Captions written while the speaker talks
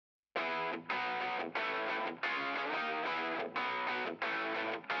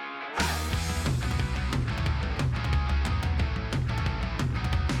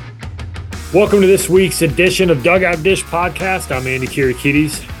Welcome to this week's edition of Dugout Dish Podcast. I'm Andy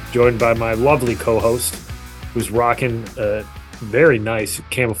Kirikides, joined by my lovely co-host, who's rocking a very nice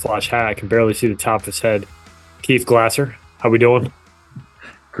camouflage hat. I can barely see the top of his head. Keith Glasser, how we doing?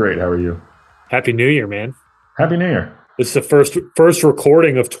 Great. How are you? Happy New Year, man. Happy New Year. This is the first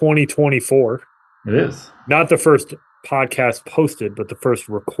recording of 2024. It is. Not the first podcast posted, but the first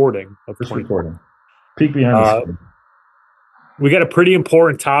recording of First recording. Peek behind the screen. We got a pretty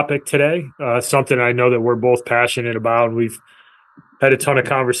important topic today, something I know that we're both passionate about. And we've had a ton of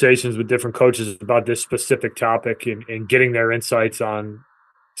conversations with different coaches about this specific topic and getting their insights on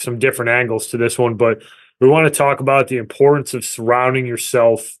some different angles to this one. But we want to talk about the importance of surrounding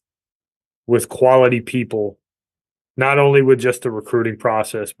yourself with quality people, not only with just the recruiting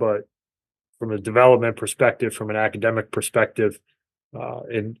process, but from a development perspective, from an academic perspective,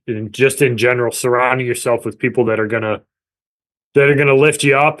 and just in general, surrounding yourself with people that are going to lift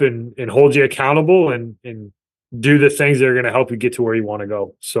you up and hold you accountable and do the things that are going to help you get to where you want to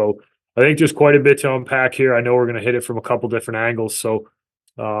go. So I think there's quite a bit to unpack here. I know we're going to hit it from a couple different angles. So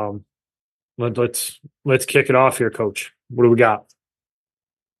let's kick it off here, Coach. What do we got?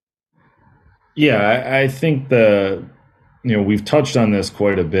 Yeah, I think we've touched on this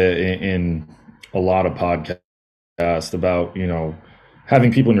quite a bit in a lot of podcasts about, having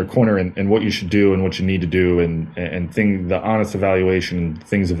people in your corner and what you should do and what you need to do and the honest evaluation and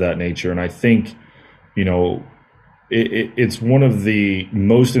things of that nature. And I think, it's one of the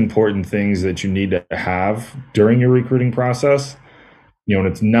most important things that you need to have during your recruiting process. And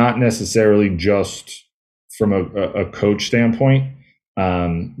it's not necessarily just from a coach standpoint.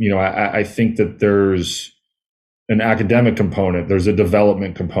 I think that there's an academic component, there's a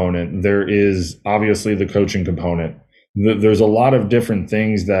development component, there is obviously the coaching component. There's a lot of different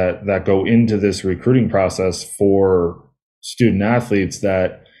things that go into this recruiting process for student athletes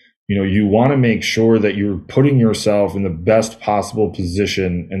that, you want to make sure that you're putting yourself in the best possible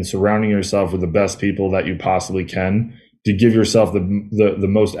position and surrounding yourself with the best people that you possibly can to give yourself the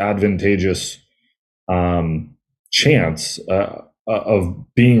most advantageous chance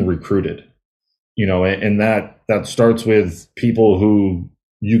of being recruited. And that starts with people who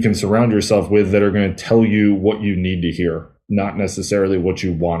you can surround yourself with that are going to tell you what you need to hear, not necessarily what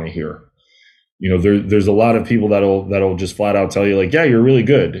you want to hear. There's a lot of people that'll just flat out tell you like, yeah, you're really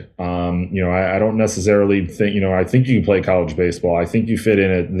good. I don't necessarily think, I think you can play college baseball. I think you fit in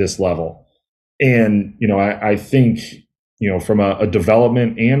at this level. And, I think, from a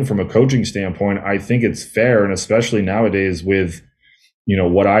development and from a coaching standpoint, I think it's fair. And especially nowadays with,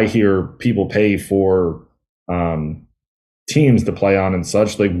 what I hear people pay for, teams to play on and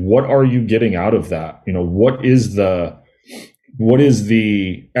such, like what are you getting out of that? What is the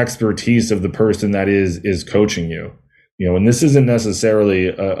expertise of the person that is coaching you? And this isn't necessarily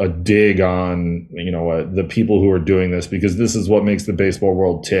a dig on the people who are doing this, because this is what makes the baseball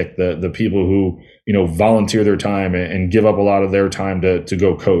world tick, the people who volunteer their time and give up a lot of their time to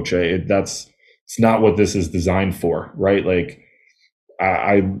go coach. It's not what this is designed for, right? Like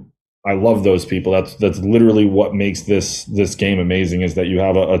I love those people. That's literally what makes this game amazing, is that you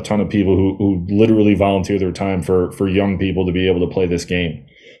have a ton of people who literally volunteer their time for young people to be able to play this game.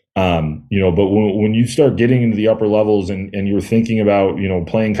 But when you start getting into the upper levels and you're thinking about,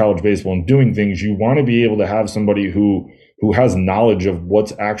 playing college baseball and doing things, you want to be able to have somebody who has knowledge of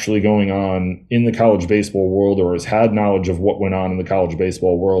what's actually going on in the college baseball world, or has had knowledge of what went on in the college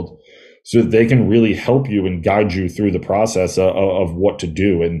baseball world, so that they can really help you and guide you through the process of what to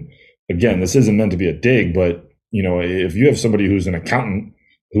do. And again, this isn't meant to be a dig, but if you have somebody who's an accountant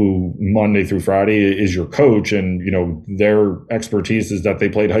who Monday through Friday is your coach, and their expertise is that they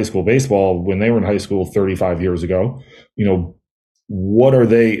played high school baseball when they were in high school 35 years ago, what are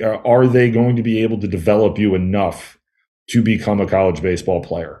they going to be able to develop you enough to become a college baseball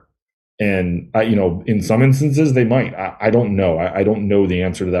player? And in some instances they might. I don't know. I don't know the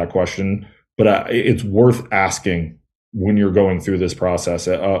answer to that question, but it's worth asking when you're going through this process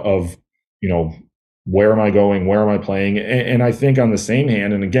of where am I going? Where am I playing? And I think on the same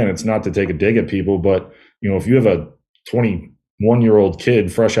hand, and again, it's not to take a dig at people, but if you have a 21-year-old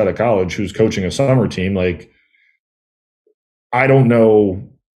kid fresh out of college who's coaching a summer team, like, I don't know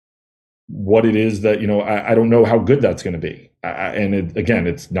what it is that, I don't know how good that's going to be. Again,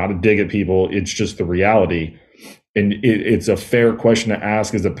 it's not a dig at people. It's just the reality. And it's a fair question to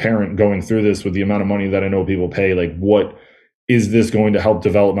ask as a parent going through this with the amount of money that I know people pay. Like, what is this going to help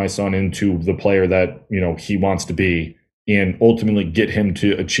develop my son into the player that, he wants to be and ultimately get him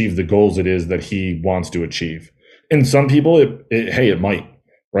to achieve the goals it is that he wants to achieve. And some people, it might,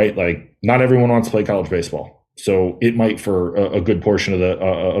 right? Like not everyone wants to play college baseball. So it might for a good portion of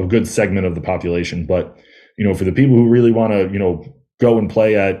a good segment of the population. But, for the people who really want to, go and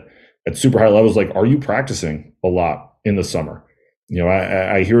play at super high levels, like, are you practicing a lot in the summer?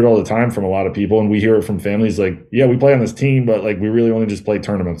 I hear it all the time from a lot of people, and we hear it from families like, yeah, we play on this team, but like we really only just play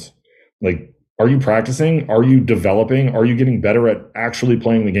tournaments. Like, are you practicing? Are you developing? Are you getting better at actually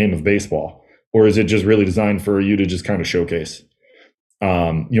playing the game of baseball? Or is it just really designed for you to just kind of showcase?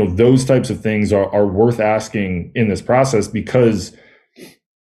 Those types of things are worth asking in this process, because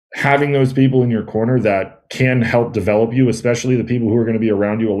having those people in your corner that can help develop you, especially the people who are going to be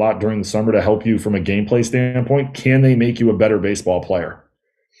around you a lot during the summer to help you from a gameplay standpoint, can they make you a better baseball player?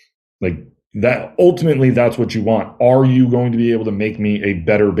 Like that, ultimately, that's what you want. Are you going to be able to make me a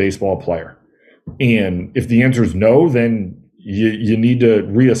better baseball player? And if the answer is no, then you need to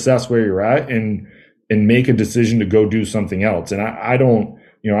reassess where you're at and make a decision to go do something else. And I don't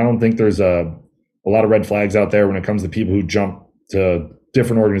think there's a lot of red flags out there when it comes to people who jump to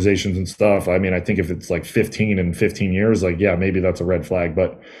different organizations and stuff. I mean, I think if it's like 15 years, like, yeah, maybe that's a red flag.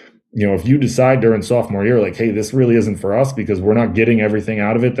 But, if you decide during sophomore year, like, hey, this really isn't for us because we're not getting everything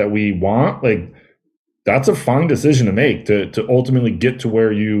out of it that we want, like, that's a fine decision to make to ultimately get to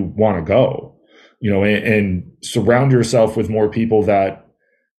where you want to go, and surround yourself with more people that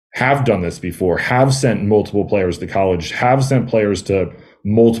have done this before, have sent multiple players to college, have sent players to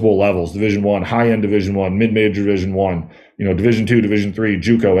multiple levels, Division I, high-end Division I, mid-major Division I, Division II, Division III,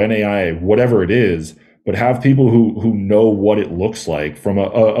 JUCO, NAIA, whatever it is, but have people who know what it looks like from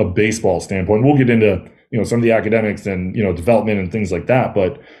a baseball standpoint. We'll get into, some of the academics and, development and things like that.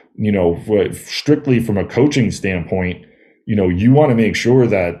 But, strictly from a coaching standpoint, you want to make sure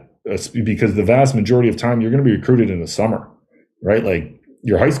that, because the vast majority of time you're going to be recruited in the summer, right? Like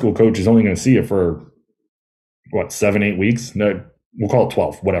your high school coach is only going to see you for 7-8 weeks. No, we'll call it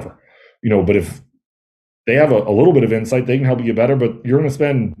 12, whatever, but if they have a little bit of insight, they can help you get better. But you're going to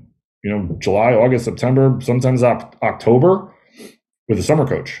spend, July, August, September, sometimes October with a summer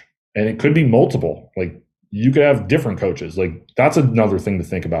coach. And it could be multiple. Like you could have different coaches. Like that's another thing to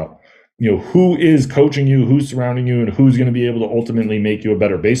think about. Who is coaching you, who's surrounding you, and who's going to be able to ultimately make you a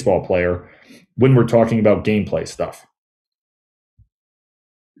better baseball player when we're talking about gameplay stuff.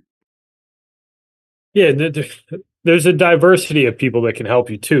 Yeah, there's a diversity of people that can help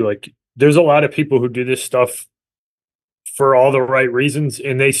you too. Like there's a lot of people who do this stuff for all the right reasons,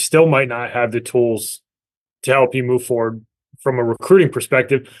 and they still might not have the tools to help you move forward from a recruiting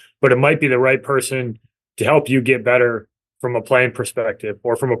perspective, but it might be the right person to help you get better from a playing perspective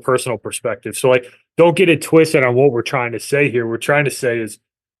or from a personal perspective. So like, don't get it twisted on what we're trying to say here. We're trying to say is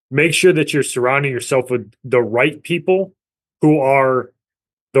make sure that you're surrounding yourself with the right people who are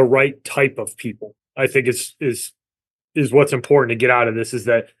the right type of people. I think is what's important to get out of this, is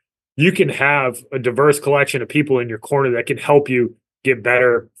that you can have a diverse collection of people in your corner that can help you get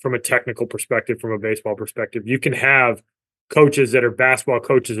better from a technical perspective, from a baseball perspective. You can have coaches that are basketball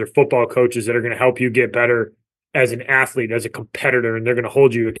coaches or football coaches that are going to help you get better as an athlete, as a competitor, and they're going to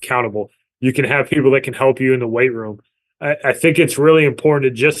hold you accountable. You can have people that can help you in the weight room. I think it's really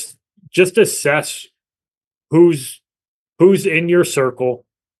important to just assess who's in your circle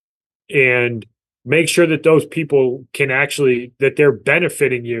and make sure that those people can actually, that they're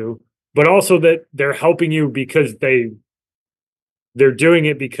benefiting you, but also that they're helping you because they're doing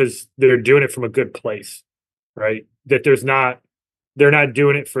it because they're doing it from a good place, right? That they're not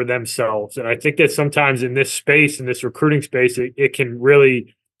doing it for themselves. And I think that sometimes in this space, in this recruiting space, it can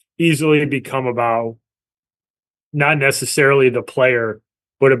really easily become about not necessarily the player,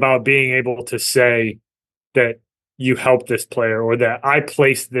 but about being able to say that you helped this player, or that I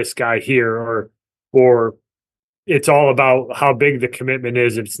placed this guy here, or it's all about how big the commitment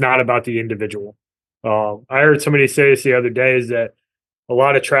is. It's not about the individual. I heard somebody say this the other day, is that a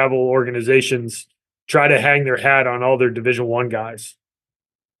lot of travel organizations try to hang their hat on all their Division I guys,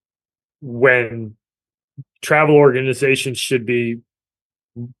 when travel organizations should be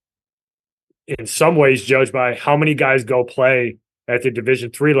in some ways judged by how many guys go play at the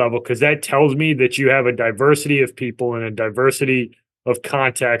Division III level, because that tells me that you have a diversity of people and a diversity of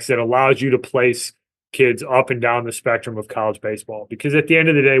contacts that allows you to place kids up and down the spectrum of college baseball. Because at the end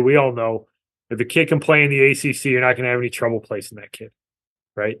of the day, we all know if a kid can play in the ACC, you're not going to have any trouble placing that kid,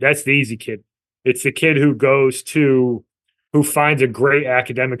 right? That's the easy kid. It's the kid who finds a great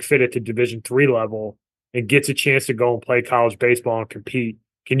academic fit at the Division III level and gets a chance to go and play college baseball and compete.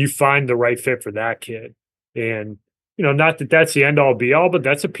 Can you find the right fit for that kid? And not that that's the end all be all, but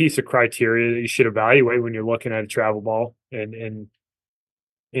that's a piece of criteria that you should evaluate when you're looking at a travel ball and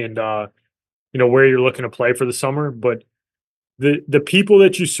where you're looking to play for the summer. But the people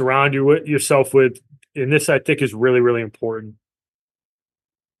that you surround yourself with, and this I think is really, really important.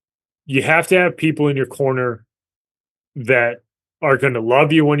 You have to have people in your corner that are going to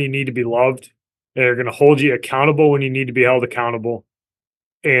love you when you need to be loved. They're going to hold you accountable when you need to be held accountable.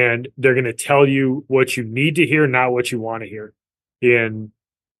 And they're going to tell you what you need to hear, not what you want to hear. And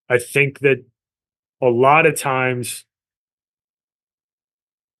I think that a lot of times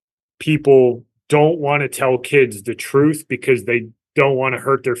people don't want to tell kids the truth because they don't want to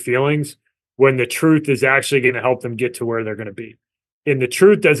hurt their feelings, when the truth is actually going to help them get to where they're going to be. And the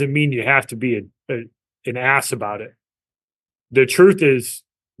truth doesn't mean you have to be an ass about it. The truth is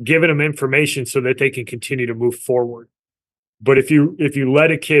giving them information so that they can continue to move forward. But if you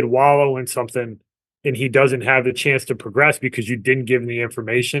let a kid wallow in something and he doesn't have the chance to progress because you didn't give him the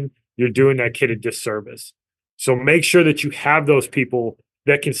information, you're doing that kid a disservice. So make sure that you have those people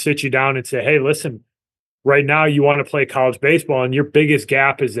that can sit you down and say, hey, listen, right now you want to play college baseball and your biggest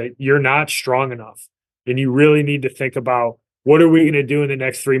gap is that you're not strong enough. And you really need to think about, what are we going to do in the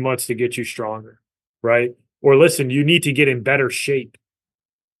next 3 months to get you stronger, right? Or listen, you need to get in better shape.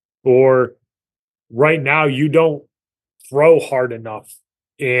 Or right now you don't throw hard enough.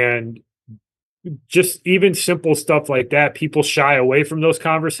 And just even simple stuff like that, people shy away from those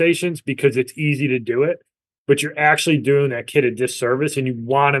conversations because it's easy to do it, but you're actually doing that kid a disservice. And you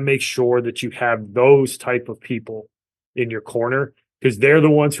want to make sure that you have those type of people in your corner, because they're the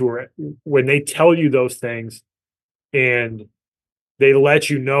ones who are, when they tell you those things and they let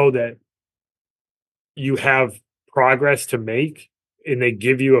you know that you have progress to make, and they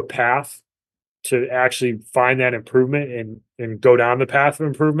give you a path to actually find that improvement and go down the path of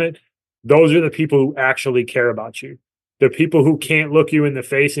improvement. Those are the people who actually care about you. The people who can't look you in the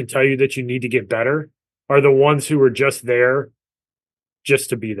face and tell you that you need to get better are the ones who are just there just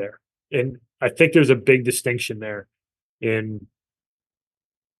to be there. And I think there's a big distinction there. And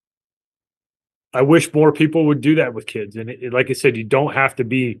I wish more people would do that with kids. And like I said, you don't have to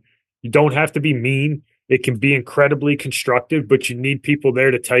be mean. It can be incredibly constructive, but you need people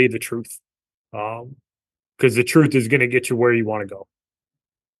there to tell you the truth. Because the truth is going to get you where you want to go.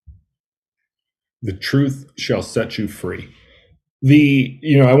 The truth shall set you free.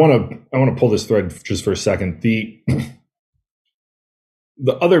 I want to pull this thread just for a second. The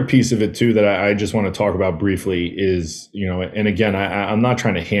other piece of it too that I just want to talk about briefly is, and again, I'm not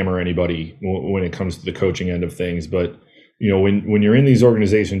trying to hammer anybody when it comes to the coaching end of things, but when you're in these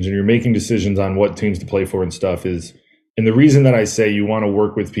organizations and you're making decisions on what teams to play for and stuff is, and the reason that I say you want to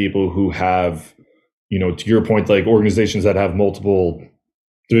work with people who have, to your point, like organizations that have multiple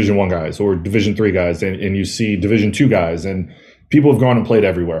Division I guys or Division III guys, and you see Division II guys, and people have gone and played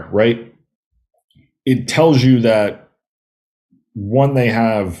everywhere, right? It tells you that, one, they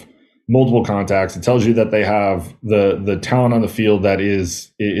have multiple contacts. It tells you that they have the talent on the field that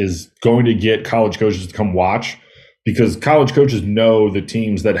is going to get college coaches to come watch, because college coaches know the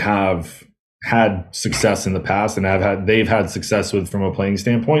teams that have had success in the past and they've had success with from a playing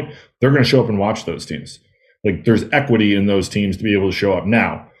standpoint. They're going to show up and watch those teams. Like, there's equity in those teams to be able to show up.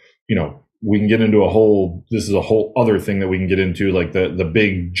 Now, we can get into this is a whole other thing that we can get into, like the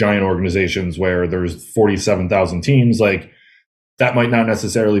big giant organizations where there's 47,000 teams. Like, that might not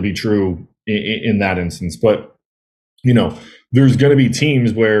necessarily be true in that instance, but there's going to be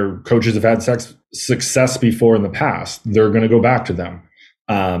teams where coaches have had success before in the past. They're going to go back to them,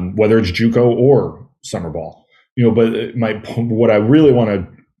 whether it's JUCO or summer ball. But what I really want to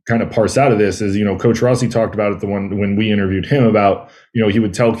kind of parse out of this is, Coach Rossi talked about it when we interviewed him about, he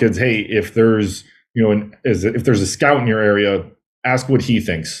would tell kids, hey, if there's if there's a scout in your area, ask what he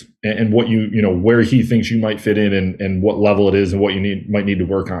thinks and what where he thinks you might fit in and what level it is and what you might need to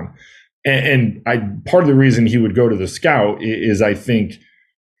work on. And part of the reason he would go to the scout is I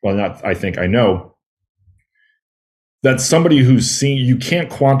know that somebody who's seen, you can't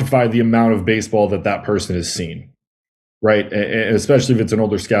quantify the amount of baseball that person has seen, right? And especially if it's an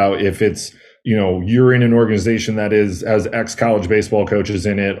older scout, if it's, you're in an organization that has ex-college baseball coaches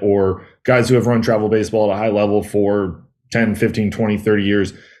in it, or guys who have run travel baseball at a high level for 10, 15, 20, 30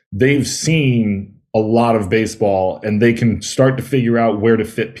 years, they've seen a lot of baseball and they can start to figure out where to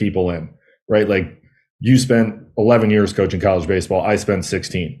fit people in, right? Like, you spent 11 years coaching college baseball. I spent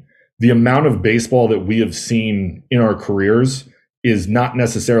 16. The amount of baseball that we have seen in our careers is not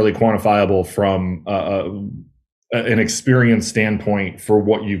necessarily quantifiable from an experience standpoint for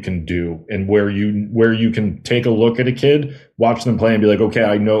what you can do and where you can take a look at a kid, watch them play and be like, okay,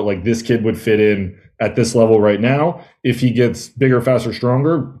 I know, like, this kid would fit in at this level right now. If he gets bigger, faster,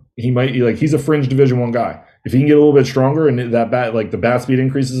 stronger, he might like he's a fringe Division I guy. If he can get a little bit stronger and that bat like the bat speed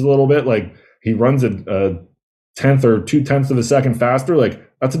increases a little bit, like he runs a tenth or 0.2 of a second faster, like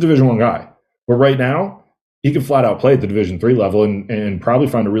that's a Division I guy. But right now, he can flat out play at the Division III level and probably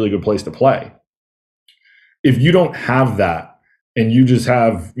find a really good place to play. If you don't have that, and you just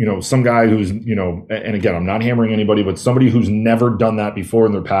have, some guy who's, and again, I'm not hammering anybody, but somebody who's never done that before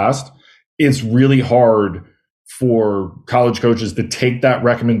in their past, it's really hard for college coaches to take that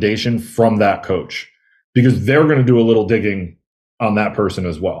recommendation from that coach because they're going to do a little digging on that person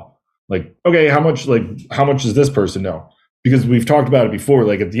as well. Like, okay, how much does this person know? Because we've talked about it before.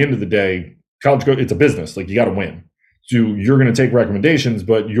 Like at the end of the day, college coach, it's a business. Like you got to win. So you're going to take recommendations,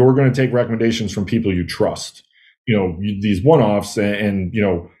 but you're going to take recommendations from people you trust. These one-offs, and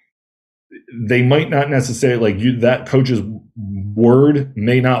they might not necessarily that coach's word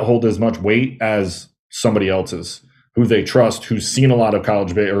may not hold as much weight as somebody else's who they trust, who's seen a lot of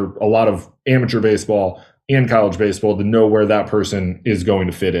or a lot of amateur baseball and college baseball to know where that person is going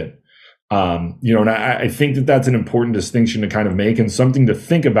to fit in. And I think that that's an important distinction to kind of make and something to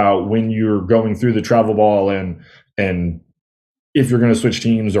think about when you're going through the travel ball and if you're going to switch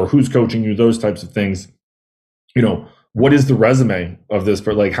teams or who's coaching you, those types of things. What is the resume of this?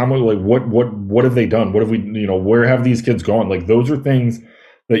 But like, how much, like, what have they done? What have we, where have these kids gone? Like, those are things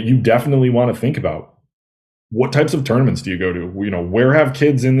that you definitely want to think about. What types of tournaments do you go to? Where have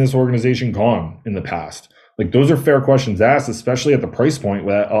kids in this organization gone in the past? Like, those are fair questions asked, especially at the price point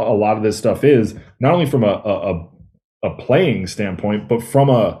where a lot of this stuff is, not only from a playing standpoint, but from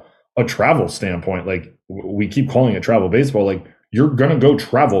a travel standpoint. Like, we keep calling it travel baseball. Like, you're going to go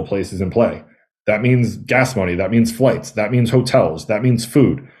travel places and play. That means gas money. That means flights. That means hotels. That means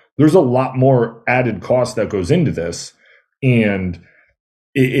food. There's a lot more added cost that goes into this. And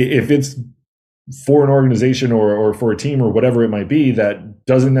if it's for an organization or for a team or whatever it might be that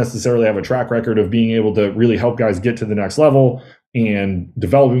doesn't necessarily have a track record of being able to really help guys get to the next level and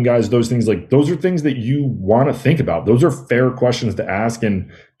developing guys, those things, like those are things that you want to think about. Those are fair questions to ask.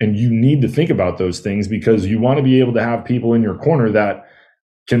 And you need to think about those things because you want to be able to have people in your corner that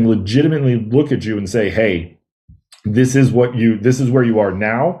can legitimately look at you and say, hey, this is where you are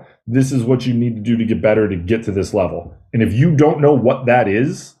now. This is what you need to do to get better to get to this level. And if you don't know what that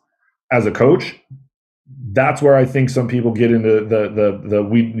is as a coach, that's where I think some people get into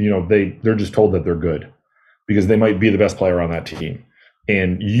they're just told that they're good because they might be the best player on that team.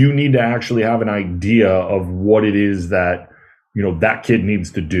 And you need to actually have an idea of what it is that, that kid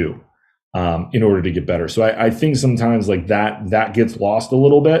needs to do. In order to get better. So I think sometimes like that gets lost a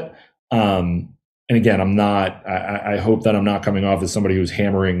little bit. And again, I hope that I'm not coming off as somebody who's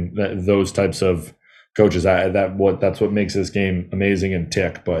hammering those types of coaches. That's what makes this game amazing and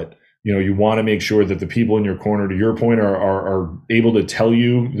tick. But, you want to make sure that the people in your corner, to your point, are able to tell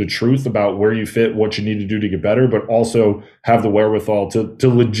you the truth about where you fit, what you need to do to get better, but also have the wherewithal to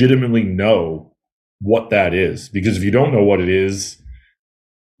legitimately know what that is. Because if you don't know what it is,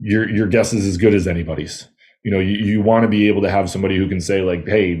 your guess is as good as anybody's. You want to be able to have somebody who can say like,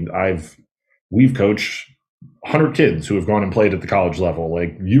 hey, we've coached 100 kids who have gone and played at the college level.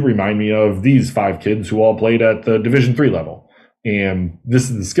 Like, you remind me of these 5 kids who all played at the Division III level. And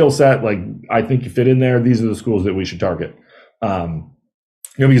this is the skill set. Like, I think you fit in there. These are the schools that we should target.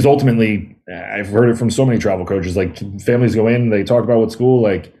 Because ultimately I've heard it from so many travel coaches, like families go in, they talk about what school,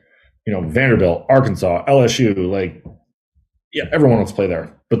 like, Vanderbilt, Arkansas, LSU, like, yeah, everyone wants to play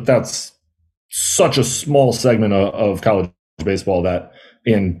there, but that's such a small segment of college baseball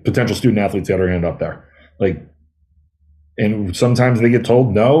and potential student athletes that are going to end up there. Like, and sometimes they get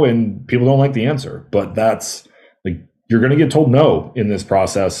told no and people don't like the answer, but that's like, you're going to get told no in this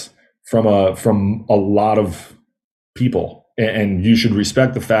process from a lot of people. And you should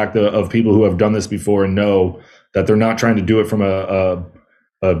respect the fact of people who have done this before and know that they're not trying to do it from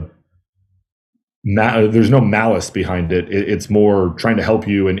there's no malice behind it. It's more trying to help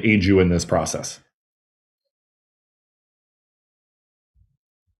you and aid you in this process.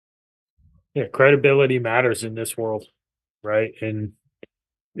 Yeah, credibility matters in this world, right? And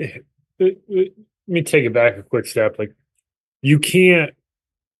let me take it back a quick step. Like, you can't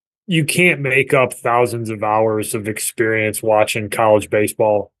make up thousands of hours of experience watching college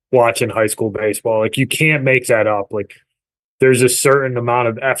baseball, watching high school baseball. Like, you can't make that up. Like, there's a certain amount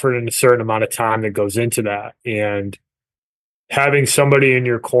of effort and a certain amount of time that goes into that. And having somebody in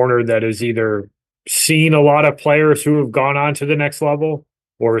your corner that has either seen a lot of players who have gone on to the next level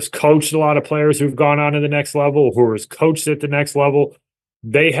or has coached a lot of players who've gone on to the next level, who has coached at the next level,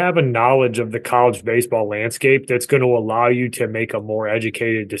 they have a knowledge of the college baseball landscape that's going to allow you to make a more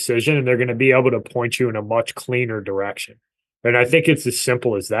educated decision, and they're going to be able to point you in a much cleaner direction. And I think it's as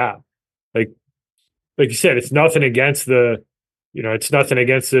simple as that. Like like you said, it's nothing against it's nothing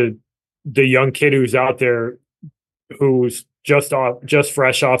against the young kid who's out there who's just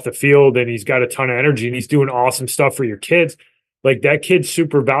fresh off the field and he's got a ton of energy and he's doing awesome stuff for your kids. Like that kid's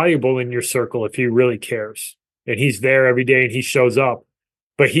super valuable in your circle if he really cares. And he's there every day and he shows up.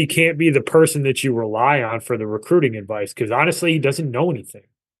 But he can't be the person that you rely on for the recruiting advice because honestly, he doesn't know anything.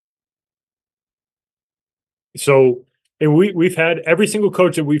 So, and we've had every single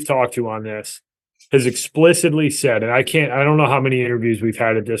coach that we've talked to on this has explicitly said, and I don't know how many interviews we've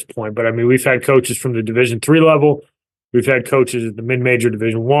had at this point, but I mean, we've had coaches from the Division III level, we've had coaches at the mid-major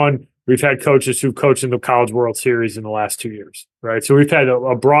Division I, we've had coaches who coached in the College World Series in the last 2 years, right? So we've had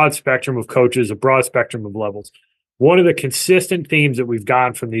a broad spectrum of coaches, a broad spectrum of levels. One of the consistent themes that we've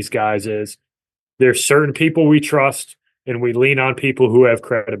gotten from these guys is there's certain people we trust, and we lean on people who have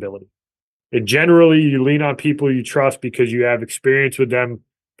credibility. And generally, you lean on people you trust because you have experience with them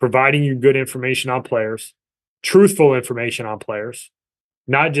providing you good information on players, truthful information on players,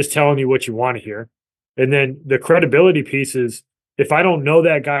 not just telling you what you want to hear. And then the credibility piece is if I don't know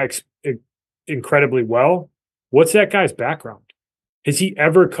that guy incredibly well, what's that guy's background? Has he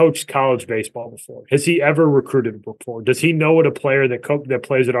ever coached college baseball before? Has he ever recruited before? Does he know what a player that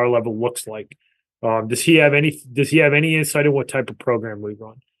plays at our level looks like? Does he have any insight on what type of program we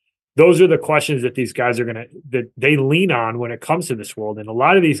run? Those are the questions that these guys that they lean on when it comes to this world. And a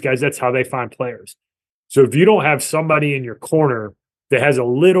lot of these guys, that's how they find players. So if you don't have somebody in your corner that has a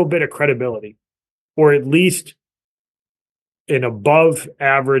little bit of credibility, or at least an above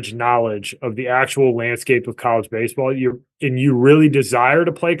average knowledge of the actual landscape of college baseball, and you really desire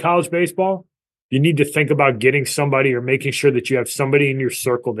to play college baseball, you need to think about getting somebody or making sure that you have somebody in your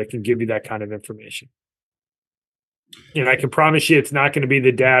circle that can give you that kind of information. And I can promise you it's not going to be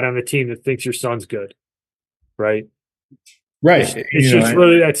the dad on the team that thinks your son's good. Right. Right. It's just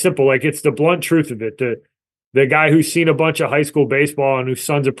really that simple. Like it's the blunt truth of it. The guy who's seen a bunch of high school baseball and whose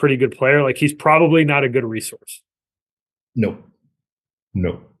son's a pretty good player, like he's probably not a good resource. No.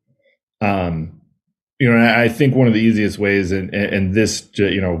 I think one of the easiest ways, and this,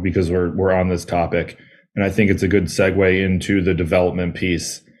 because we're on this topic, and I think it's a good segue into the development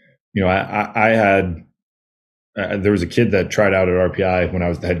piece. I had there was a kid that tried out at RPI when I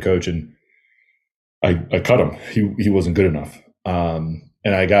was the head coach, and I cut him. He wasn't good enough, and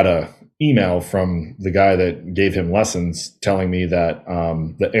I got a email from the guy that gave him lessons telling me that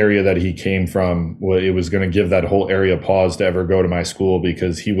the area that he came from, it was going to give that whole area pause to ever go to my school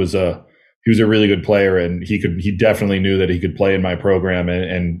because he was a really good player and he definitely knew that he could play in my program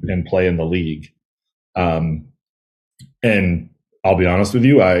and play in the league. And I'll be honest with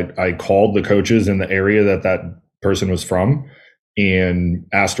you, I called the coaches in the area that person was from and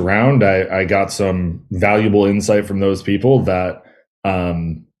asked around. I got some valuable insight from those people that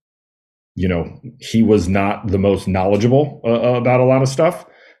he was not the most knowledgeable about a lot of stuff.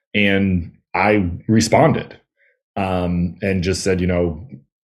 And I responded and just said,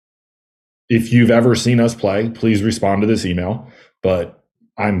 if you've ever seen us play, please respond to this email. But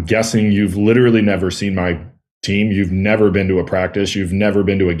I'm guessing you've literally never seen my team. You've never been to a practice. You've never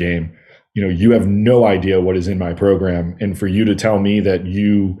been to a game. You have no idea what is in my program. And for you to tell me that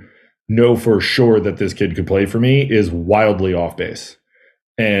you know for sure that this kid could play for me is wildly off base.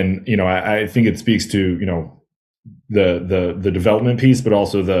 And, I think it speaks to, the development piece, but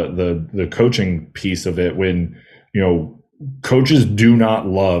also the coaching piece of it when, coaches do not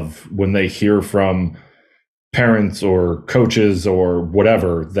love when they hear from parents or coaches or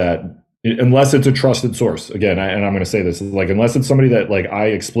whatever that, unless it's a trusted source, again, and I'm going to say this, like, unless it's somebody that like I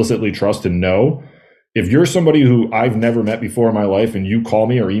explicitly trust and know, if you're somebody who I've never met before in my life and you call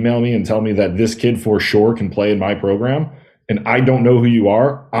me or email me and tell me that this kid for sure can play in my program and I don't know who you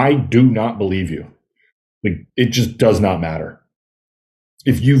are, I do not believe you. Like, it just does not matter.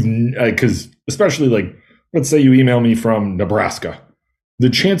 If because especially like, let's say you email me from Nebraska, the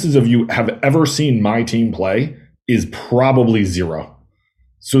chances of you have ever seen my team play is probably zero.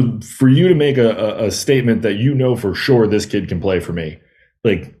 So for you to make a statement that for sure this kid can play for me,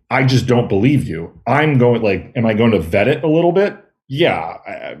 like, I just don't believe you. I'm going like, am I going to vet it a little bit?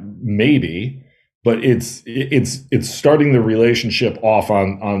 Yeah, maybe, but it's starting the relationship off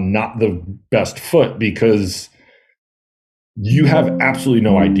on not the best foot because you have absolutely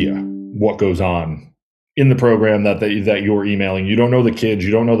no idea what goes on in the program that you're emailing. You don't know the kids,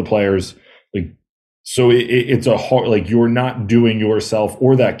 you don't know the players. Like, so it's a hard, like, you're not doing yourself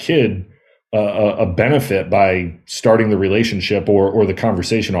or that kid a benefit by starting the relationship or the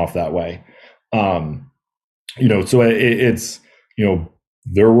conversation off that way. So it's,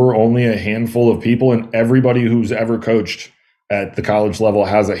 there were only a handful of people, and everybody who's ever coached at the college level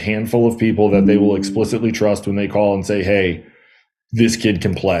has a handful of people that they will explicitly trust when they call and say, hey, this kid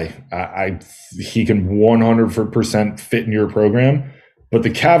can play. He can 100% fit in your program. But the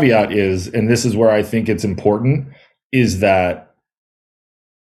caveat is, and this is where I think it's important, is that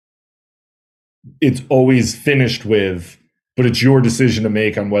it's always finished with, but it's your decision to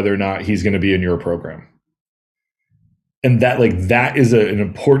make on whether or not he's going to be in your program. And that is an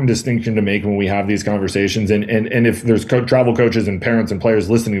important distinction to make when we have these conversations. And if there's travel coaches and parents and players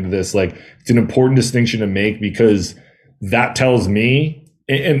listening to this, it's an important distinction to make, because that tells me,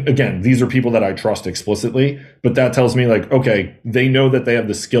 and again, these are people that I trust explicitly, but that tells me okay, they know that they have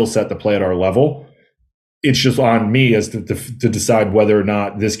the skill set to play at our level. It's just on me as to decide whether or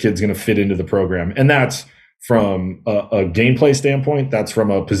not this kid's going to fit into the program. And that's from a gameplay standpoint, that's from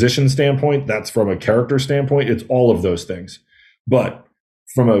a position standpoint, that's from a character standpoint. It's all of those things. But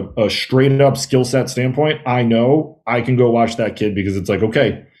from a straight up skill set standpoint, I know I can go watch that kid, because it's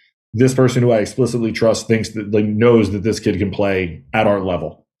okay, this person who I explicitly trust knows that this kid can play at our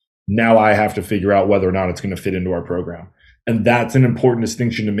level. Now I have to figure out whether or not it's going to fit into our program. And that's an important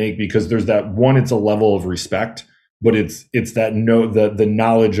distinction to make, because there's that one, it's a level of respect, but it's that the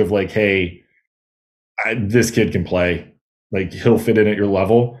knowledge of hey, this kid can play, he'll fit in at your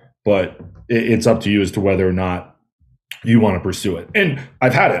level, but it's up to you as to whether or not you want to pursue it. And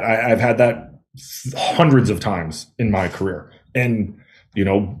I've had it. I've had that hundreds of times in my career. And,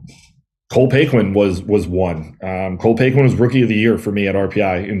 Cole Paquin was one. Cole Paquin was rookie of the year for me at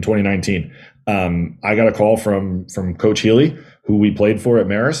RPI in 2019. I got a call from Coach Healy, who we played for at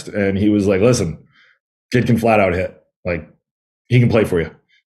Marist, and he was like, listen, kid can flat out hit. He can play for you.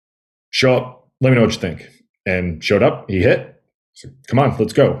 Show up. Let me know what you think. And showed up, he hit. Said, come on,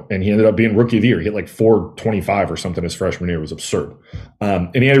 let's go. And he ended up being rookie of the year. He hit 425 or something his freshman year. It was absurd.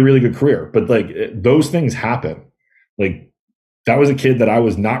 And he had a really good career. But those things happen. That was a kid that I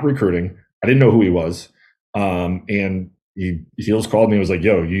was not recruiting. I didn't know who he was. And Heels called me and was like,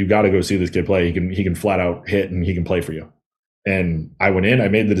 yo, you got to go see this kid play. He can flat out hit, and he can play for you. And I went in, I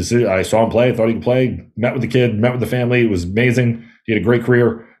made the decision. I saw him play. I thought he could play, met with the kid, met with the family. It was amazing. He had a great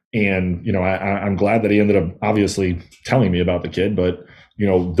career. And, I'm glad that he ended up obviously telling me about the kid, but,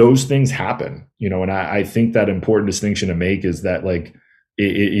 those things happen, and I think that important distinction to make is that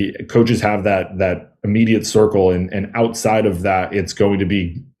coaches have that immediate circle, and outside of that, it's going to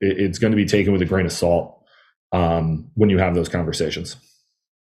be taken with a grain of salt when you have those conversations.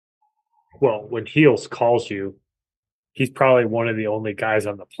 Well, when Heels calls you, he's probably one of the only guys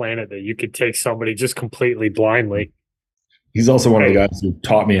on the planet that you could take somebody just completely blindly. He's also one of the guys who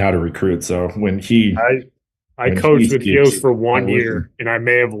taught me how to recruit. So when I coached with Heels for 1 year, and I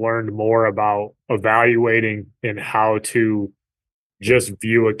may have learned more about evaluating and how to just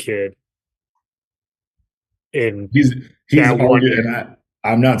view a kid. And he's and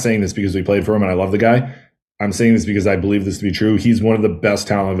I'm not saying this because we played for him and I love the guy. I'm saying this because I believe this to be true. He's one of the best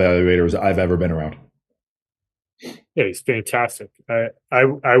talent evaluators I've ever been around. Yeah, he's fantastic.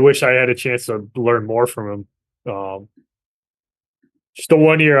 I wish I had a chance to learn more from him. Just the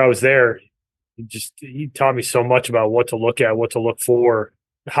 1 year I was there, he taught me so much about what to look at, what to look for,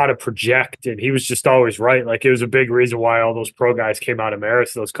 how to project, and he was just always right. It was a big reason why all those pro guys came out of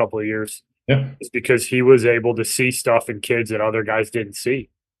Marist those couple of years. Yeah, it's because he was able to see stuff in kids that other guys didn't see.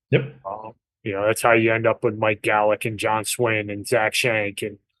 Yep. That's how you end up with Mike Gallick and John Swin and Zach Shank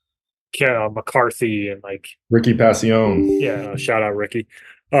and McCarthy and Ricky Passion. Yeah, shout out Ricky.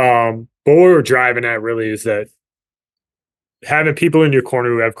 But what we're driving at really is that having people in your corner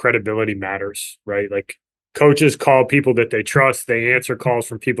who have credibility matters, right? Coaches call people that they trust. They answer calls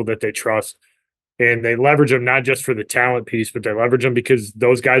from people that they trust, and they leverage them not just for the talent piece, but they leverage them because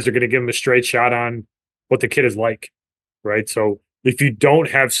those guys are going to give them a straight shot on what the kid is like, right? So if you don't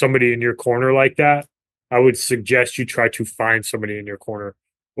have somebody in your corner like that, I would suggest you try to find somebody in your corner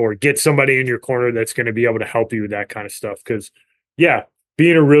or get somebody in your corner that's going to be able to help you with that kind of stuff. Because, yeah,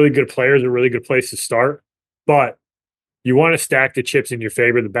 being a really good player is a really good place to start, but you want to stack the chips in your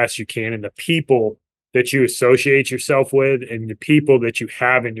favor the best you can, and the people that you associate yourself with and the people that you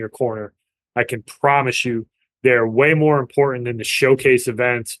have in your corner, I can promise you they're way more important than the showcase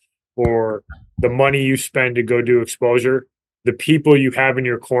events or the money you spend to go do exposure. The people you have in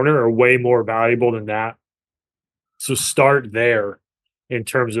your corner are way more valuable than that. So start there in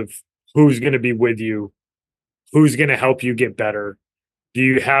terms of who's going to be with you, who's going to help you get better. Do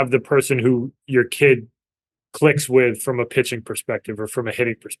you have the person who your kid clicks with from a pitching perspective or from a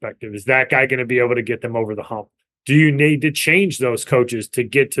hitting perspective? Is that guy going to be able to get them over the hump? Do you need to change those coaches to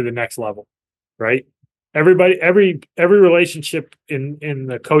get to the next level? Right? Every relationship in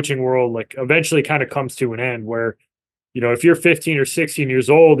the coaching world, like, eventually kind of comes to an end where, if you're 15 or 16 years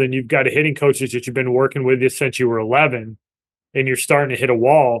old and you've got a hitting coaches that you've been working with since you were 11 and you're starting to hit a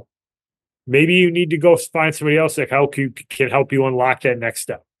wall, maybe you need to go find somebody else that can help you unlock that next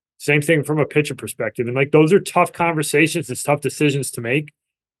step. Same thing from a pitcher perspective. And like, those are tough conversations and tough decisions to make,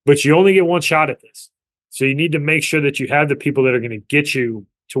 but you only get one shot at this. So you need to make sure that you have the people that are going to get you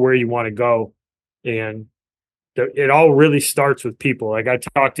to where you want to go. And it all really starts with people. Like, I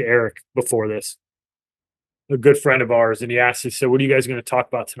talked to Eric before this, a good friend of ours, and he said, what are you guys going to talk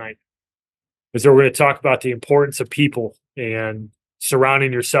about tonight? Because we're going to talk about the importance of people and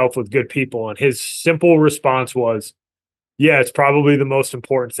surrounding yourself with good people. And his simple response was, yeah, it's probably the most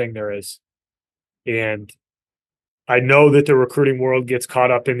important thing there is. And I know that the recruiting world gets caught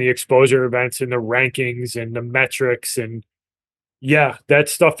up in the exposure events and the rankings and the metrics. And yeah, that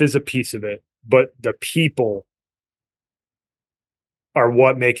stuff is a piece of it. But the people are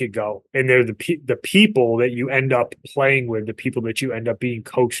what make it go. And they're the people that you end up playing with, the people that you end up being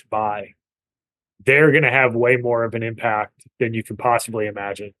coached by. They're going to have way more of an impact than you can possibly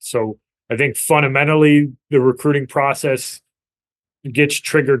imagine. So I think fundamentally the recruiting process gets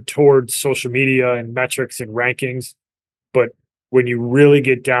triggered towards social media and metrics and rankings. But when you really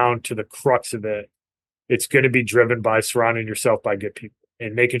get down to the crux of it, it's going to be driven by surrounding yourself by good people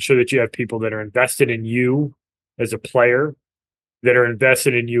and making sure that you have people that are invested in you as a player, that are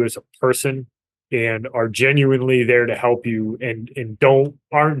invested in you as a person, and are genuinely there to help you and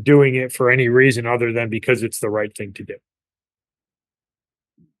aren't doing it for any reason other than because it's the right thing to do.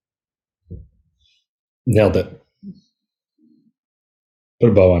 Nailed it. Put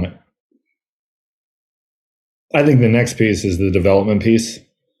a bow on it. I think the next piece is the development piece.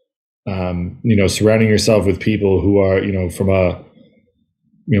 Surrounding yourself with people who are, from a,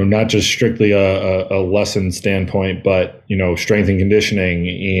 not just strictly a lesson standpoint, but, strength and conditioning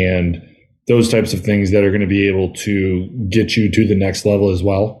and those types of things that are going to be able to get you to the next level as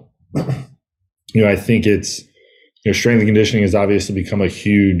well. I think it's, strength and conditioning has obviously become a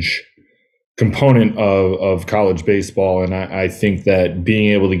huge component of college baseball. And I think that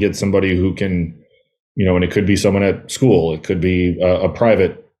being able to get somebody who can, and it could be someone at school, it could be a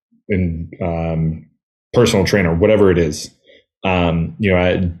private and personal trainer, whatever it is,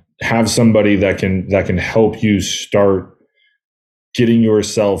 have somebody that can help you start getting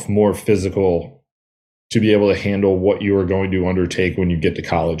yourself more physical to be able to handle what you are going to undertake when you get to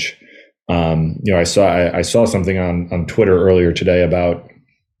college. I saw something on Twitter earlier today about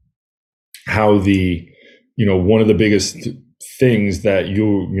how one of the biggest things that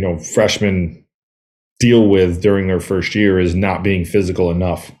freshmen deal with during their first year is not being physical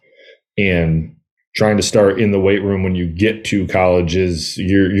enough, and trying to start in the weight room when you get to college is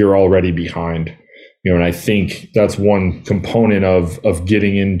you're already behind. And I think that's one component of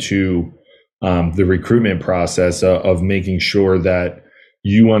getting into the recruitment process of making sure that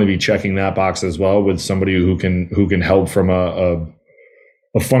you want to be checking that box as well with somebody who can help from a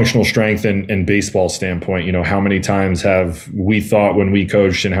functional strength and baseball standpoint. How many times have we thought when we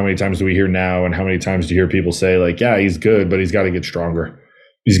coached, and how many times do we hear now, and how many times do you hear people say, like, yeah, he's good, but he's got to get stronger.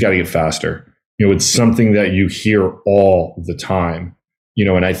 He's got to get faster. It's something that you hear all the time.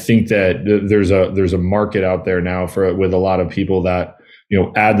 And I think that there's a market out there now with a lot of people that,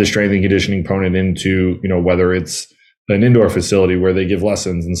 add the strength and conditioning component into, whether it's an indoor facility where they give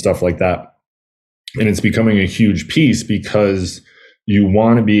lessons and stuff like that. And it's becoming a huge piece because you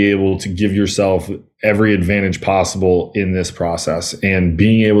want to be able to give yourself every advantage possible in this process, and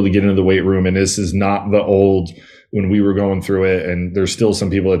being able to get into the weight room. And this is not the old, when we were going through it, and there's still some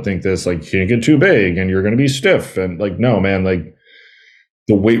people that think this, like, you can't get too big and you're going to be stiff. And like, no, man, like,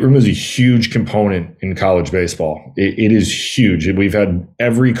 the weight room is a huge component in college baseball. It is huge. We've had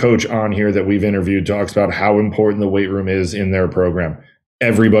every coach on here that we've interviewed talks about how important the weight room is in their program.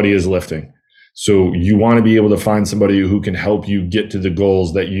 Everybody is lifting. So you want to be able to find somebody who can help you get to the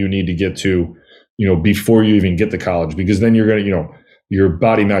goals that you need to get to, before you even get to college, because then you're going to, your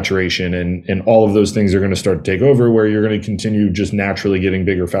body maturation and all of those things are going to start to take over, where you're going to continue just naturally getting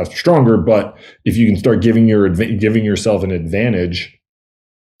bigger, faster, stronger. But if you can start giving yourself an advantage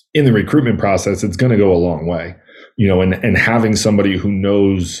in the recruitment process, it's going to go a long way, and having somebody who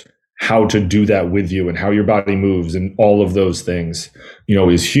knows how to do that with you and how your body moves and all of those things,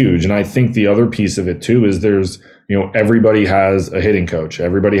 is huge. And I think the other piece of it too is there's, everybody has a hitting coach.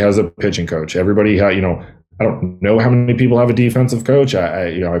 Everybody has a pitching coach. Everybody has, I don't know how many people have a defensive coach.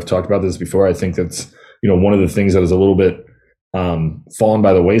 I've talked about this before. I think that's, one of the things that is a little bit fallen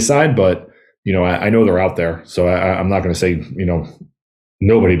by the wayside, but I know they're out there, so I'm not going to say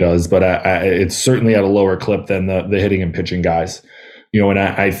nobody does, but it's certainly at a lower clip than the hitting and pitching guys. And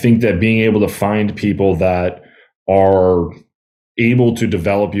I think that being able to find people that are able to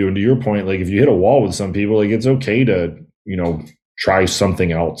develop you, and to your point, like if you hit a wall with some people, like it's okay to try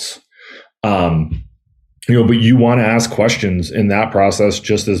something else. But you want to ask questions in that process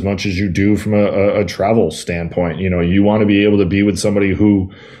just as much as you do from a travel standpoint. You want to be able to be with somebody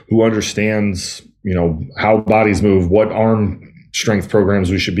who understands, how bodies move, what arm strength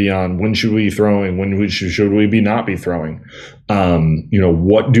programs we should be on, when should we be throwing, when should we be not be throwing,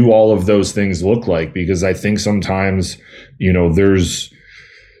 what do all of those things look like? Because I think sometimes,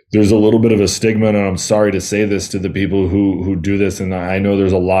 there's a little bit of a stigma, and I'm sorry to say this to the people who do this, and I know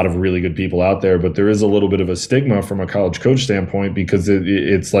there's a lot of really good people out there, but there is a little bit of a stigma from a college coach standpoint, because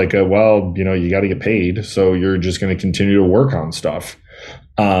it's like you got to get paid, so you're just going to continue to work on stuff.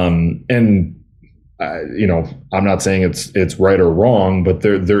 I'm not saying it's right or wrong, but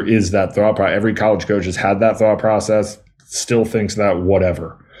there is that thought process. Every college coach has had that thought process, still thinks that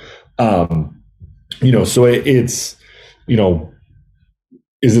whatever. So it's,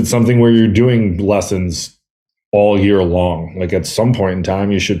 is it something where you're doing lessons all year long? Like at some point in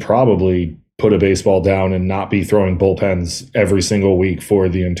time, you should probably put a baseball down and not be throwing bullpens every single week for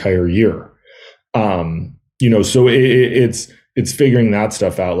the entire year. So it's figuring that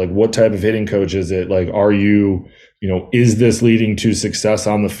stuff out. Like what type of hitting coach is it? Like, are you, is this leading to success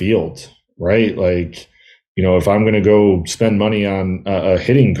on the field? Right? Like, if I'm going to go spend money on a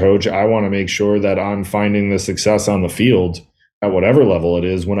hitting coach, I want to make sure that I'm finding the success on the field at whatever level it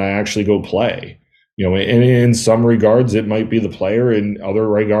is when I actually go play. And in some regards, it might be the player. In other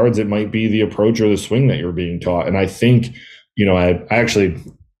regards, it might be the approach or the swing that you're being taught. And I think,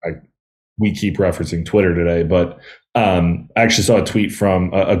 we keep referencing Twitter today, but I actually saw a tweet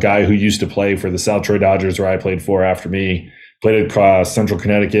from a guy who used to play for the South Troy Dodgers, where I played for after me, played at Central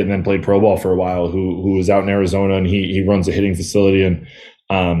Connecticut, and then played pro ball for a while, who was out in Arizona, and he runs a hitting facility. And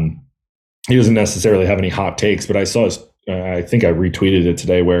he doesn't necessarily have any hot takes, but I saw his, I think I retweeted it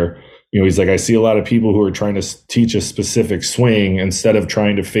today, where, he's like, I see a lot of people who are trying to teach a specific swing instead of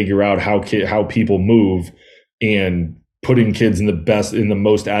trying to figure out how people move and putting kids in the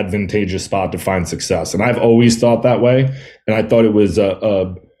most advantageous spot to find success. And I've always thought that way. And I thought it was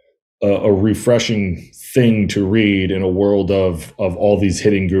a refreshing thing to read in a world of all these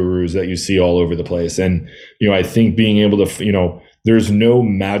hitting gurus that you see all over the place. And, I think being able to, there's no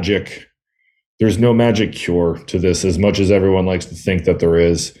magic cure to this, as much as everyone likes to think that there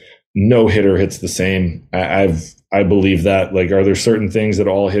is. No hitter hits the same. I believe that. Like, are there certain things that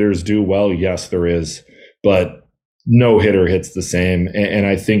all hitters do well? Yes, there is, but no hitter hits the same. And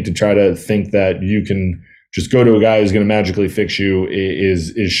I think to try to think that you can just go to a guy who's going to magically fix you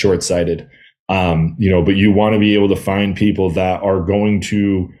is short-sighted. But you want to be able to find people that are going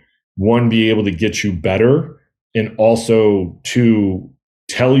to, one, be able to get you better, and also to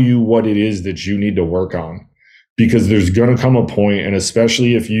tell you what it is that you need to work on. Because there's going to come a point, and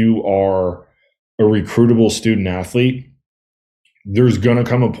especially if you are a recruitable student athlete, there's going to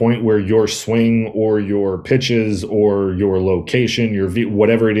come a point where your swing or your pitches or your location,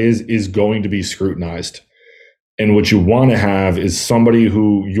 whatever it is going to be scrutinized. And what you want to have is somebody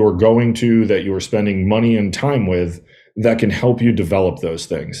who you're going to, that you're spending money and time with, that can help you develop those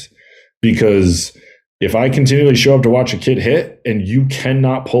things. Because if I continually show up to watch a kid hit and you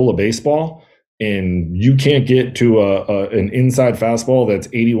cannot pull a baseball, and you can't get to an inside fastball that's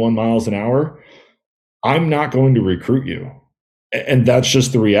 81 miles an hour, I'm not going to recruit you. And that's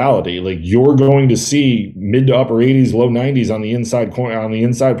just the reality. Like, you're going to see mid to upper 80s, low 90s on the inside corner, on the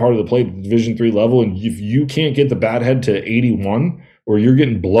inside part of the plate at the Division III level. And if you can't get the bat head to 81, or you're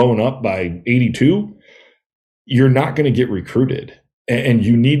getting blown up by 82, you're not going to get recruited. And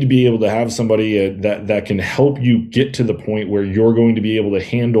you need to be able to have somebody that can help you get to the point where you're going to be able to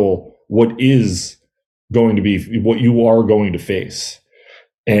handle what is going to be, what you are going to face.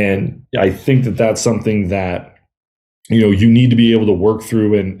 And I think that that's something that, you need to be able to work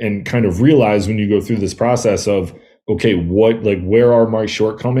through and kind of realize when you go through this process of, okay, where are my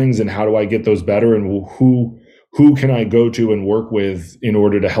shortcomings and how do I get those better? And who can I go to and work with in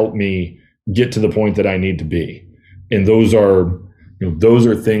order to help me get to the point that I need to be? And those are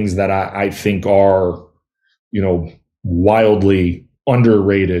things that I think are, wildly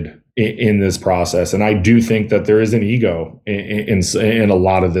underrated in this process. And I do think that there is an ego in a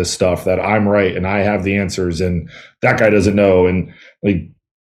lot of this stuff, that I'm right and I have the answers and that guy doesn't know. And like,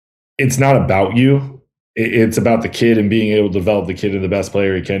 it's not about you. it's about the kid and being able to develop the kid into the best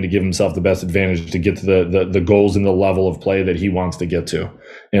player he can to give himself the best advantage to get to the goals and the level of play that he wants to get to.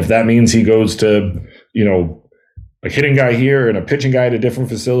 And if that means he goes to, a hitting guy here and a pitching guy at a different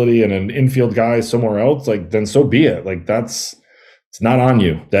facility and an infield guy somewhere else, then so be it. It's not on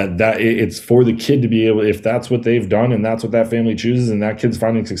you. It's for the kid to be able, if that's what they've done and that's what that family chooses and that kid's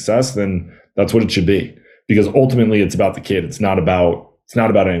finding success, then that's what it should be. Because ultimately it's about the kid. It's not about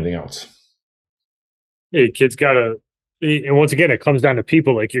anything else. Yeah, kids gotta, and once again, it comes down to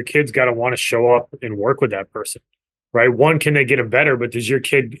people. Like, your kid's gotta want to show up and work with that person, right? One, can they get him better? But does your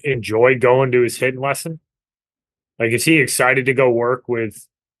kid enjoy going to his hitting lesson? Like, is he excited to go work with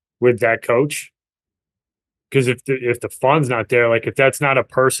that coach? Because if the fun's not there, like, if that's not a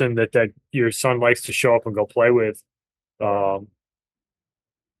person that your son likes to show up and go play with,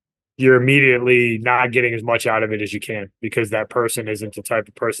 you're immediately not getting as much out of it as you can, because that person isn't the type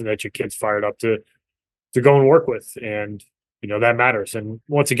of person that your kid's fired up to go and work with. And, that matters. And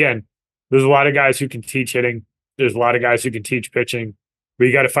once again, there's a lot of guys who can teach hitting. There's a lot of guys who can teach pitching, but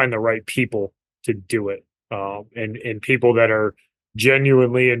you got to find the right people to do it. And people that are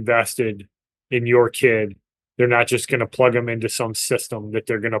genuinely invested in your kid. They're not just going to plug them into some system, that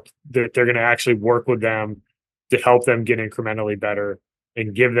they're going to actually work with them to help them get incrementally better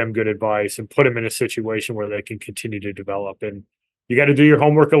and give them good advice and put them in a situation where they can continue to develop. And you got to do your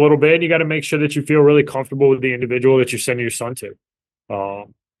homework a little bit. You got to make sure that you feel really comfortable with the individual that you're sending your son to.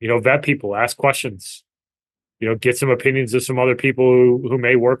 Vet people, ask questions, get some opinions of some other people who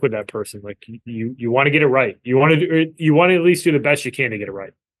may work with that person. Like, you want to get it right. You want to at least do the best you can to get it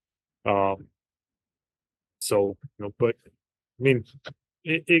right. But I mean,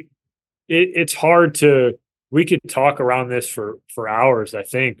 it's hard to, we could talk around this for hours, I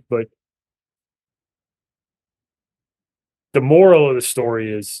think, but the moral of the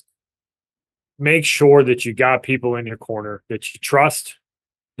story is, make sure that you got people in your corner that you trust,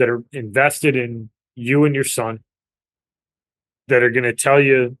 that are invested in you and your son, that are going to tell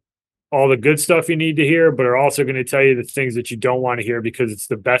you all the good stuff you need to hear, but are also going to tell you the things that you don't want to hear, because it's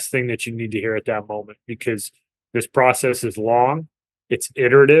the best thing that you need to hear at that moment. Because this process is long, it's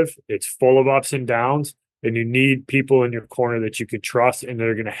iterative, it's full of ups and downs, and you need people in your corner that you can trust and that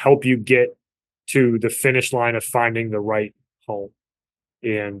are going to help you get to the finish line of finding the right home.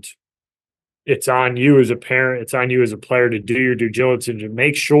 And it's on you as a parent, it's on you as a player to do your due diligence and to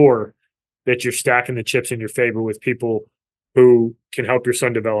make sure that you're stacking the chips in your favor with people who can help your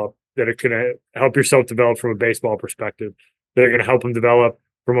son develop, that are going to help yourself develop from a baseball perspective, that are going to help him develop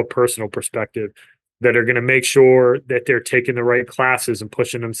from a personal perspective, that are going to make sure that they're taking the right classes and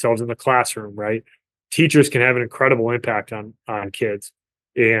pushing themselves in the classroom, right? Teachers can have an incredible impact on kids.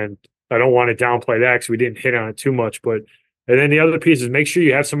 And I don't want to downplay that because we didn't hit on it too much. But, and then the other piece is, make sure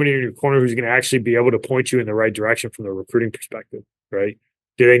you have somebody in your corner who's going to actually be able to point you in the right direction from the recruiting perspective, right?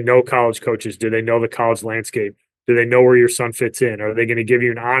 Do they know college coaches? Do they know the college landscape? Do they know where your son fits in? Are they going to give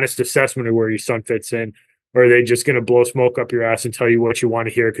you an honest assessment of where your son fits in? Or are they just going to blow smoke up your ass and tell you what you want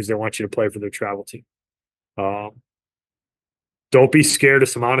to hear because they want you to play for their travel team? Don't be scared of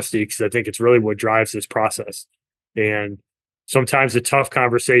some honesty, because I think it's really what drives this process. And sometimes the tough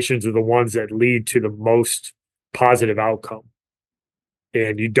conversations are the ones that lead to the most positive outcome.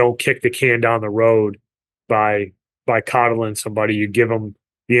 And you don't kick the can down the road by coddling somebody. You give them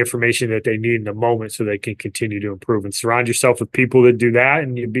the information that they need in the moment so they can continue to improve, and surround yourself with people that do that,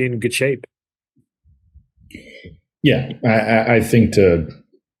 and you'll be in good shape. Yeah, I think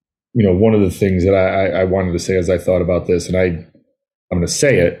one of the things that I wanted to say as I thought about this, and I'm going to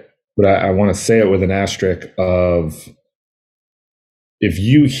say it, but I want to say it with an asterisk of,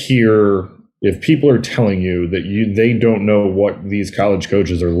 if people are telling you that they don't know what these college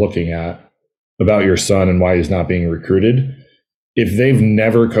coaches are looking at about your son and why he's not being recruited, if they've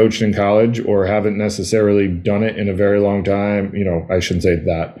never coached in college or haven't necessarily done it in a very long time, I shouldn't say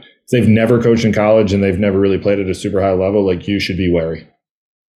that. If they've never coached in college and they've never really played at a super high level, you should be wary.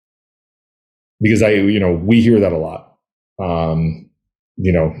 Because we hear that a lot. Our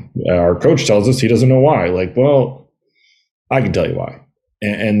coach tells us he doesn't know why. Well, I can tell you why.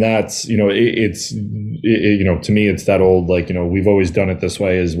 And that's, to me, it's that old, we've always done it this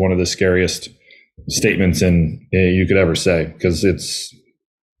way is one of the scariest statements you could ever say, because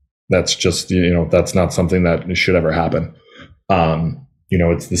that's just, that's not something that should ever happen.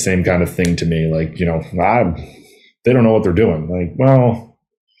 It's the same kind of thing to me. They don't know what they're doing.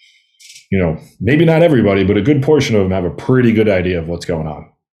 Maybe not everybody, but a good portion of them have a pretty good idea of what's going on.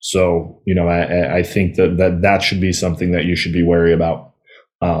 So, I think that should be something that you should be wary about.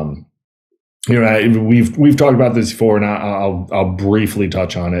 We've talked about this before, and I'll briefly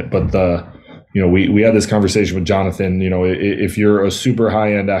touch on it, but we had this conversation with Jonathan. If you're a super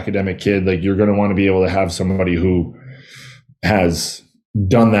high end academic kid, like, you're going to want to be able to have somebody who has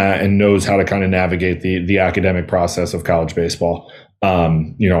done that and knows how to kind of navigate the academic process of college baseball.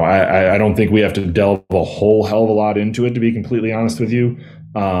 I don't think we have to delve a whole hell of a lot into it, to be completely honest with you.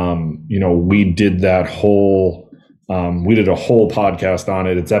 We did a whole podcast on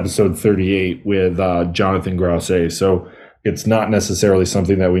it. It's episode 38 with Jonathan Grouse. So it's not necessarily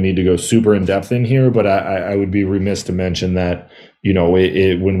something that we need to go super in depth in here, but I would be remiss to mention that,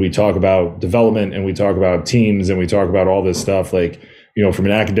 when we talk about development and we talk about teams and we talk about all this stuff, like, from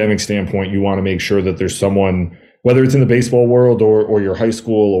an academic standpoint, you want to make sure that there's someone, whether it's in the baseball world or your high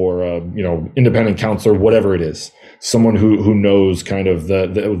school or, independent counselor, whatever it is, someone who knows kind of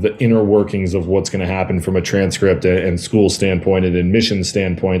the inner workings of what's going to happen from a transcript and school standpoint and admission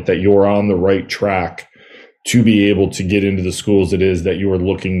standpoint, that you're on the right track to be able to get into the schools it is that you are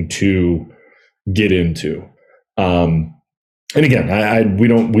looking to get into. And again, we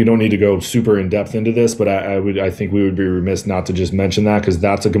don't need to go super in depth into this, but I think we would be remiss not to just mention that, because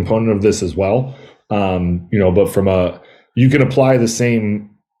that's a component of this as well. But you can apply the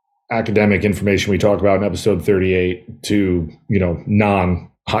same academic information we talked about in episode 38 to, non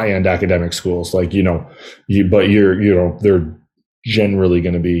high-end academic schools, like, they're generally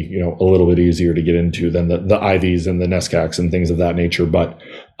going to be, a little bit easier to get into than the Ivies and the NESCACs and things of that nature. But,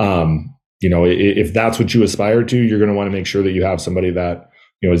 if that's what you aspire to, you're going to want to make sure that you have somebody that,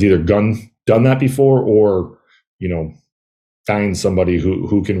 has either done that before, or, find somebody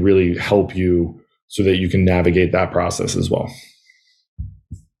who can really help you so that you can navigate that process as well.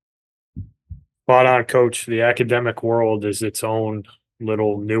 Spot on, Coach. The academic world is its own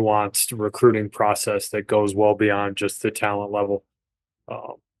little nuanced recruiting process that goes well beyond just the talent level.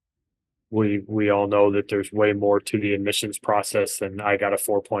 We all know that there's way more to the admissions process than I got a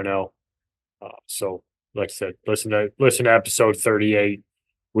 4.0. So, like I said, listen to episode 38.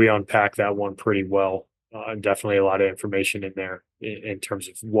 We unpack that one pretty well, and definitely a lot of information in there in terms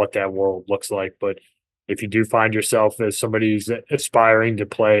of what that world looks like. But if you do find yourself as somebody who's aspiring to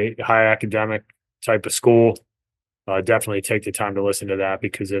play high academic type of school, definitely take the time to listen to that,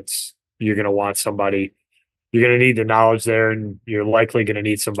 because you're going to want somebody. You're going to need the knowledge there, and you're likely going to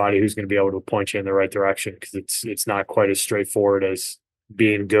need somebody who's going to be able to point you in the right direction, because it's not quite as straightforward as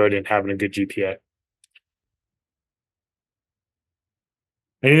being good and having a good GPA.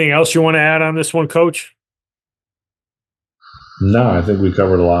 Anything else you want to add on this one, Coach? No, I think we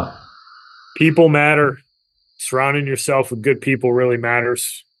covered a lot. People matter. Surrounding yourself with good people really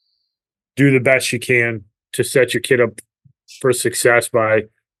matters. Do the best you can to set your kid up for success by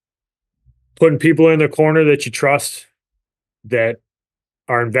putting people in the corner that you trust, that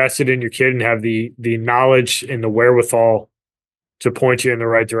are invested in your kid and have the knowledge and the wherewithal to point you in the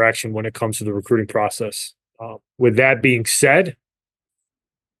right direction when it comes to the recruiting process. With that being said,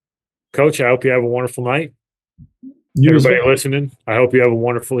 Coach, I hope you have a wonderful night. Everybody listening, I hope you have a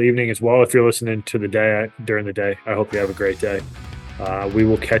wonderful evening as well. If you're listening to during the day, I hope you have a great day. We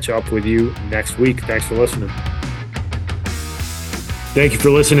will catch up with you next week. Thanks for listening. Thank you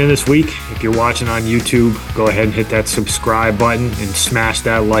for listening this week. If you're watching on YouTube, go ahead and hit that subscribe button and smash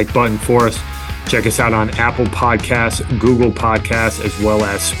that like button for us. Check us out on Apple Podcasts, Google Podcasts, as well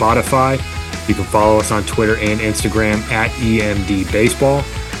as Spotify. You can follow us on Twitter and Instagram at EMD Baseball.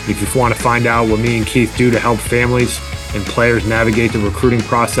 If you want to find out what me and Keith do to help families and players navigate the recruiting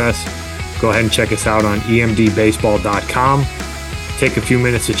process, go ahead and check us out on emdbaseball.com. Take a few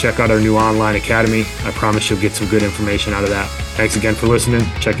minutes to check out our new online academy. I promise you'll get some good information out of that. Thanks again for listening.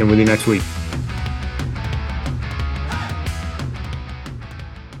 Check in with you next week.